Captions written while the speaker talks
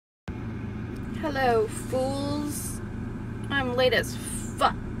Hello, fools. I'm late as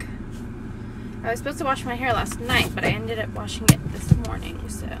fuck. I was supposed to wash my hair last night, but I ended up washing it this morning,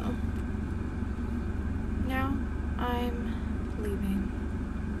 so now I'm leaving.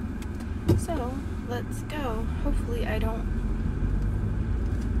 So, let's go. Hopefully I don't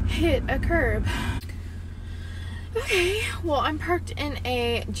hit a curb. Okay, well, I'm parked in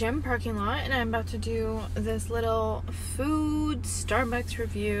a gym parking lot and I'm about to do this little food Starbucks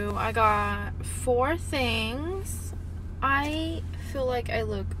review. I got 4 things. I feel like I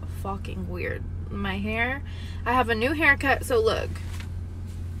look fucking weird. My hair, I have a new haircut, so look.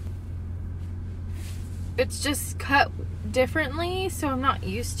 It's just cut differently, so I'm not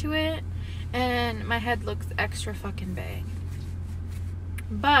used to it. And my head looks extra fucking big.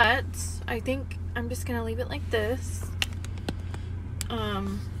 But I think I'm just gonna leave it like this.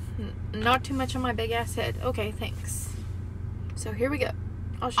 Not too much on my big ass head. Okay, thanks. So here we go.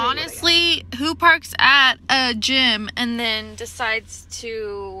 I'll show Honestly, who parks at a gym and then decides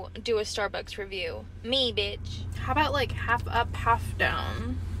to do a Starbucks review? Me, bitch. How about like half up, half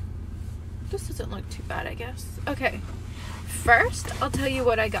down? This doesn't look too bad, I guess. Okay. First, I'll tell you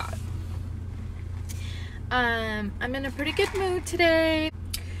what I got. I'm in a pretty good mood today.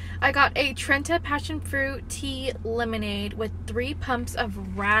 I got a Trenta passion fruit tea lemonade with 3 pumps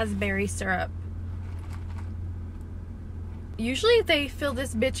of raspberry syrup. Usually they fill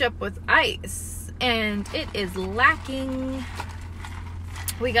this bitch up with ice, and it is lacking.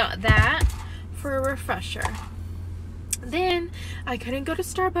 We got that for a refresher. Then I couldn't go to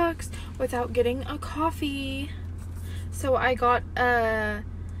Starbucks without getting a coffee, so I got a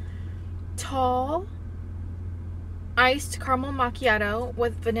tall iced caramel macchiato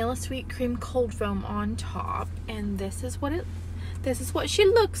with vanilla sweet cream cold foam on top, and this is what she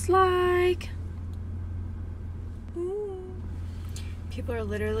looks like. Ooh. People are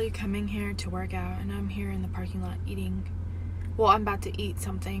literally coming here to work out, and I'm here in the parking lot eating. Well, I'm about to eat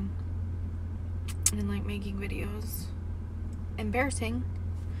something and like making videos. Embarrassing.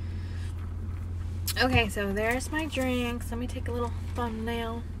 Okay, so there's my drinks. Let me take a little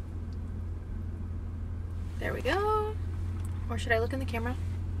thumbnail. There we go. Or should I look in the camera?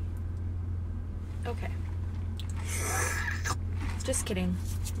 Okay. Just kidding.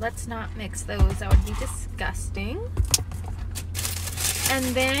 Let's not mix those. That would be disgusting. And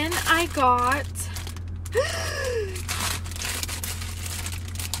then I got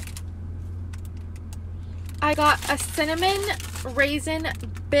a cinnamon raisin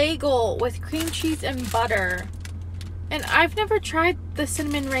bagel with cream cheese and butter. And I've never tried the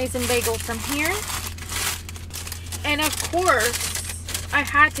cinnamon raisin bagel from here. And of course, I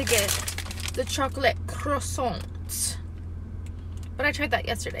had to get the chocolate croissant. But I tried that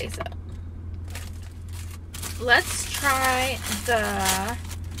yesterday, so. Let's try the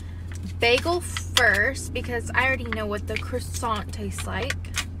bagel first, because I already know what the croissant tastes like.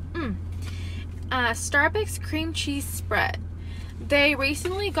 Starbucks cream cheese spread. They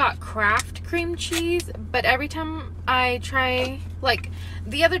recently got Kraft cream cheese, but every time I try, like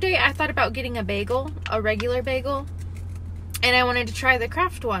the other day I thought about getting a bagel, a regular bagel, and I wanted to try the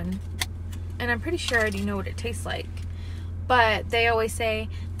Kraft one. And I'm pretty sure I already know what it tastes like. But they always say,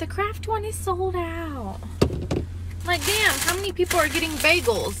 the Kraft one is sold out. Like, damn, how many people are getting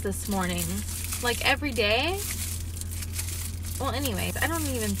bagels this morning? Like, every day? Well, anyways, I don't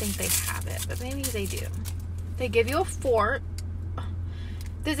even think they have it, but maybe they do. They give you a fork.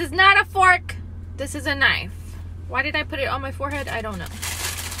 This is not a fork. This is a knife. Why did I put it on my forehead? I don't know.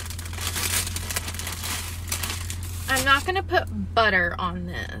 I'm not going to put butter on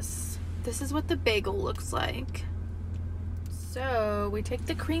this. This is what the bagel looks like. So, we take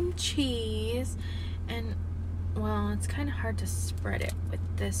the cream cheese and, well, it's kind of hard to spread it with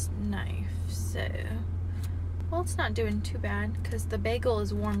this knife. So, well, it's not doing too bad because the bagel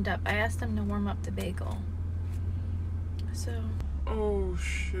is warmed up. I asked them to warm up the bagel. So. Oh,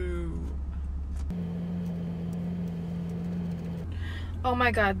 shoot. Oh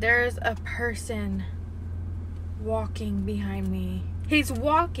my God, there's a person walking behind me. He's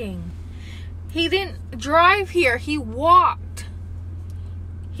walking. He didn't drive here. He walked.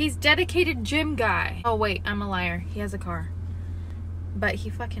 He's dedicated gym guy. Oh wait, I'm a liar. He has a car. But he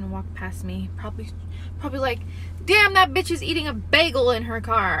fucking walked past me. Probably like, damn, that bitch is eating a bagel in her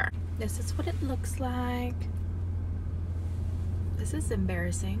car. This is what it looks like. This is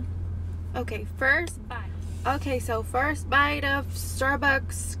embarrassing. Okay, first bite. Okay, so first bite of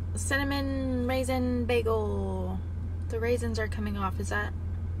Starbucks cinnamon raisin bagel. The raisins are coming off. Is that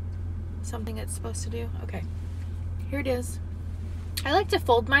something it's supposed to do? Okay, here it is. I like to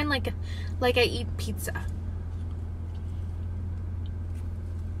fold mine like I eat pizza.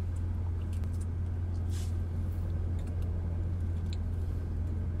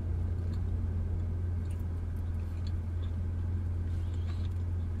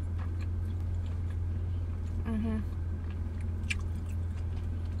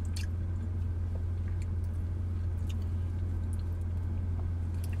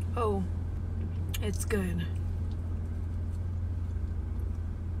 Oh, it's good.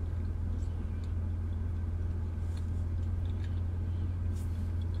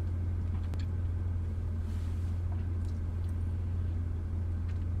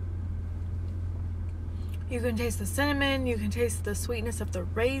 You can taste the cinnamon, you can taste the sweetness of the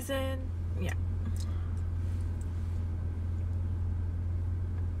raisin. Yeah.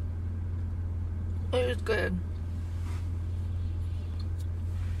 It is good.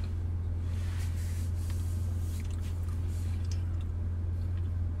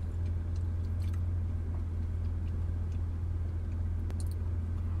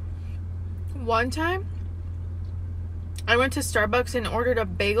 One time, I went to Starbucks and ordered a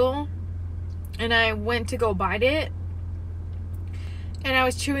bagel, and I went to go bite it, and I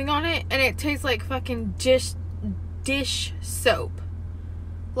was chewing on it, and it tastes like fucking dish soap.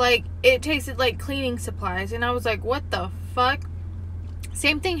 Like, it tasted like cleaning supplies, and I was like, what the fuck?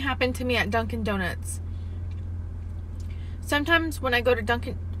 Same thing happened to me at Dunkin' Donuts. Sometimes when I go to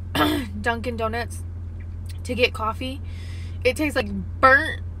Dunkin' Donuts to get coffee, it tastes like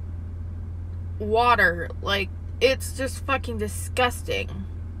burnt water. Like, it's just fucking disgusting.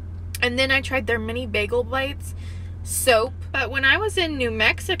 And then I tried their mini bagel bites soap. But when I was in New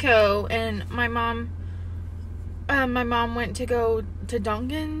Mexico and my mom went to go to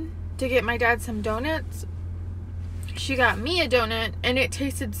Dunkin' to get my dad some donuts, she got me a donut and it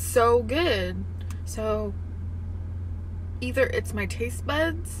tasted so good. So either it's my taste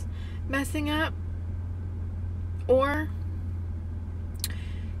buds messing up, or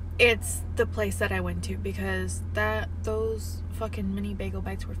it's the place that I went to, because those fucking mini bagel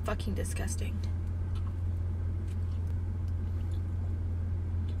bites were fucking disgusting.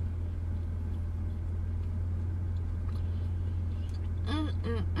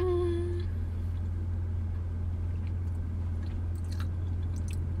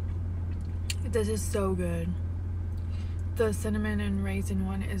 This is so good. The cinnamon and raisin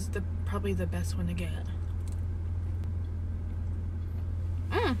one is probably the best one to get.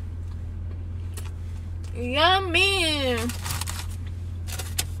 Yummy.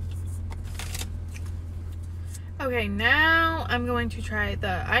 Okay, now I'm going to try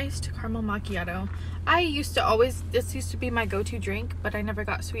the iced caramel macchiato. This used to be my go-to drink, but I never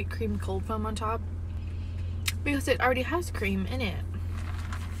got sweet cream cold foam on top because it already has cream in it.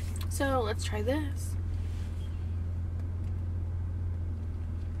 So let's try this.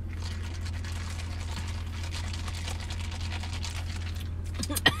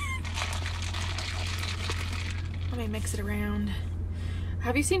 Let me mix it around.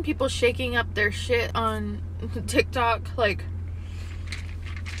 Have you seen people shaking up their shit on TikTok? Like,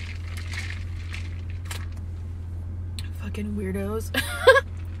 fucking weirdos.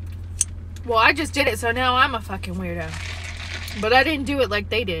 Well, I just did it, so now I'm a fucking weirdo. But I didn't do it like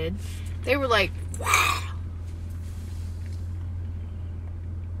they did. They were like, wow.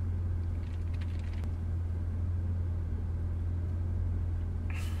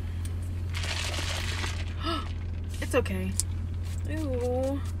 It's okay.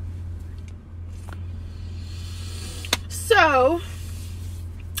 Ew. So,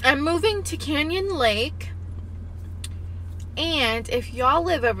 I'm moving to Canyon Lake. And if y'all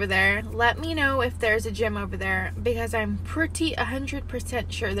live over there, let me know if there's a gym over there, because I'm pretty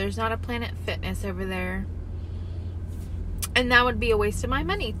 100% sure there's not a Planet Fitness over there. And that would be a waste of my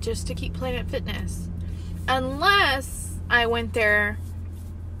money just to keep Planet Fitness. Unless I went there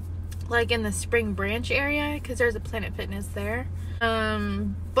like in the Spring Branch area, because there's a Planet Fitness there.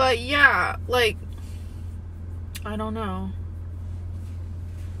 But yeah, like, I don't know.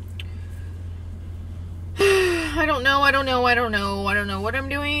 I don't know what I'm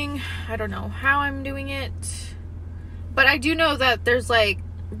doing. I don't know how I'm doing it. But I do know that there's like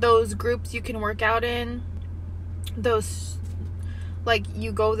those groups you can work out in. Those, like,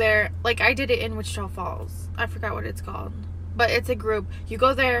 you go there. Like, I did it in Wichita Falls. I forgot what it's called. But it's a group. You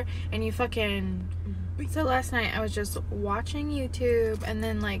go there and you fucking... So last night I was just watching YouTube, and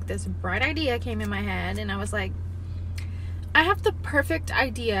then like this bright idea came in my head, and I was like, I have the perfect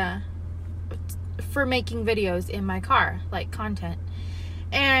idea for making videos in my car, like content.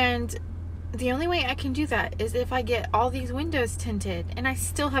 And the only way I can do that is if I get all these windows tinted, and I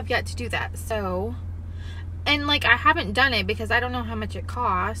still have yet to do that. So, and like, I haven't done it because I don't know how much it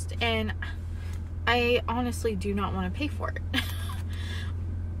cost, and I honestly do not want to pay for it.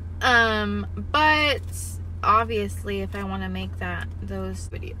 But obviously if I want to make those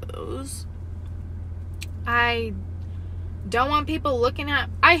videos, I don't want people looking at...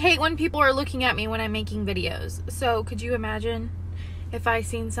 I hate when people are looking at me when I'm making videos. So could you imagine if I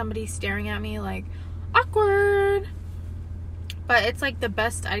seen somebody staring at me like, awkward? but it's like the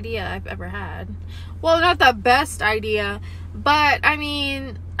best idea I've ever had. Well, not the best idea, but I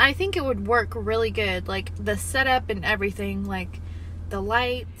mean, I think it would work really good. Like the setup and everything, like the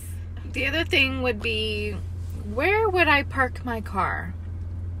lights. The other thing would be, where would I park my car?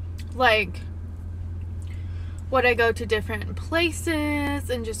 Like, would I go to different places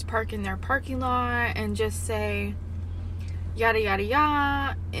and just park in their parking lot and just say yada yada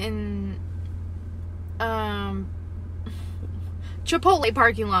yada in Chipotle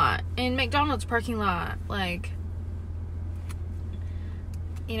parking lot, in McDonald's parking lot, like,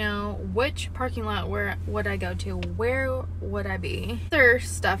 you know, which parking lot where would I go to? Where would I be? Other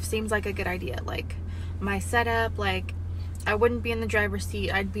stuff seems like a good idea, like my setup, like I wouldn't be in the driver's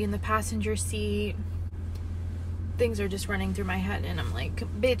seat, I'd be in the passenger seat. Things are just running through my head and I'm like,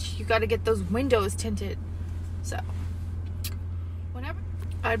 bitch, you gotta get those windows tinted. So whenever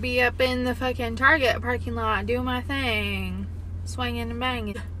I'd be up in the fucking Target parking lot doing my thing, swinging and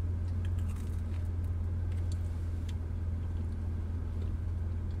banging.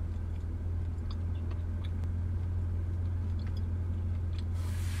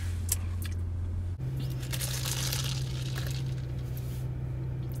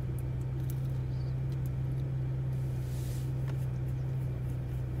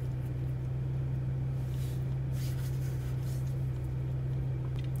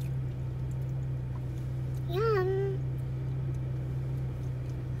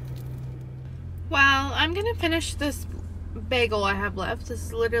 Well, I'm gonna finish this bagel I have left. This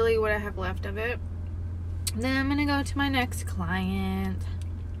is literally what I have left of it. Then I'm gonna go to my next client.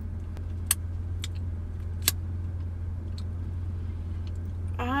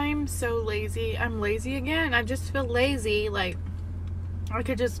 I'm so lazy. I'm lazy again. I just feel lazy. Like, I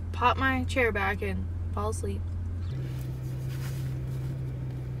could just pop my chair back and fall asleep.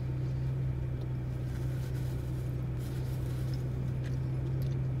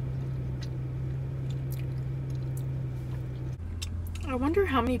 I wonder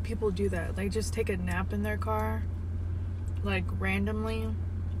how many people do that. They just take a nap in their car, like randomly.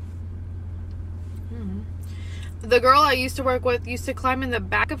 The girl I used to work with used to climb in the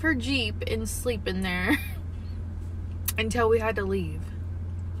back of her Jeep and sleep in there until we had to leave.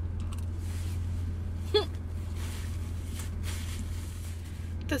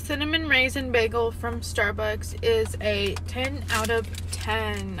 The cinnamon raisin bagel from Starbucks is a 10 out of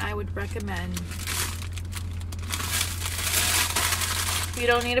 10. I would recommend. You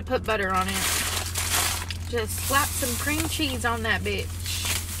don't need to put butter on it. Just slap some cream cheese on that bitch.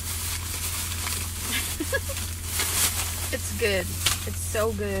 It's good. It's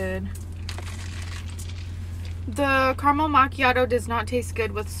so good. The caramel macchiato does not taste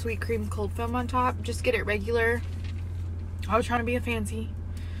good with sweet cream cold foam on top. Just get it regular. I was trying to be a fancy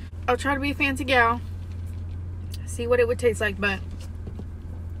gal. See what it would taste like, but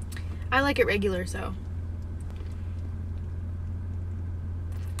I like it regular, so.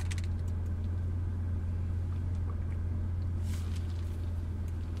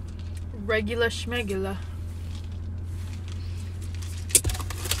 Regular schmegula.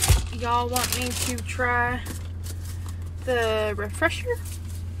 Y'all want me to try the refresher?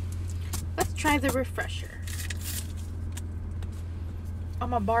 Let's try the refresher.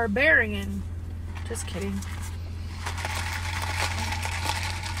 I'm a barbarian. Just kidding.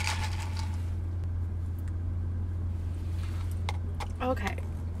 Okay.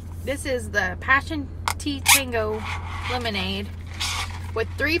 This is the Passion Tea Tango Lemonade with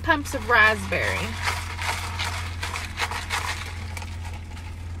 3 pumps of raspberry.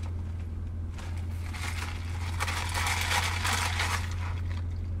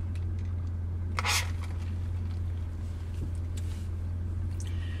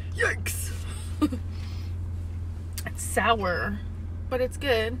 Yikes! It's sour, but it's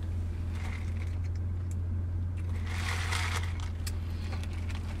good.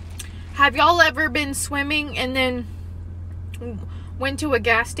 Have y'all ever been swimming and then went to a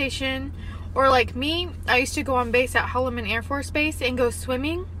gas station? Or like me, I used to go on base at Holloman Air Force Base and go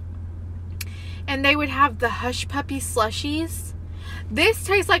swimming, and they would have the Hush Puppy slushies. This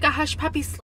tastes like a Hush Puppy slushie.